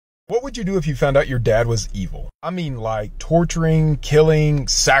What would you do if you found out your dad was evil? I mean, like torturing, killing,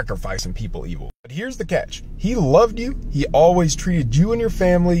 sacrificing people evil. But here's the catch. He loved you. He always treated you and your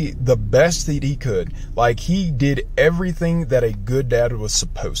family the best that he could. Like he did everything that a good dad was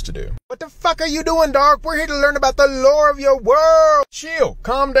supposed to do. What the fuck are you doing, dog? We're here to learn about the lore of your world. Chill,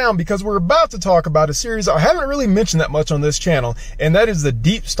 calm down, because we're about to talk about a series I haven't really mentioned that much on this channel, and that is the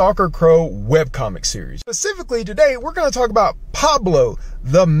Deep Stalker Crow webcomic series. Specifically today, we're going to talk about Pablo,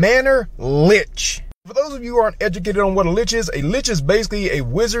 the Manor Lich. For those of you who aren't educated on what a lich is basically a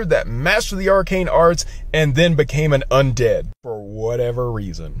wizard that mastered the arcane arts and then became an undead for whatever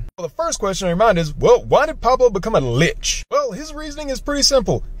reason. Well, the first question in your mind is, well, why did Pablo become a lich? Well, his reasoning is pretty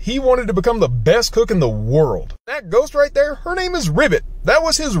simple. He wanted to become the best cook in the world. That ghost right there, her name is Ribbit. That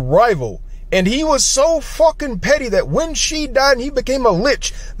was his rival. And he was so fucking petty that when she died and he became a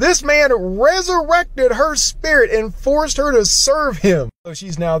lich, this man resurrected her spirit and forced her to serve him. So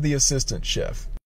she's now the assistant chef.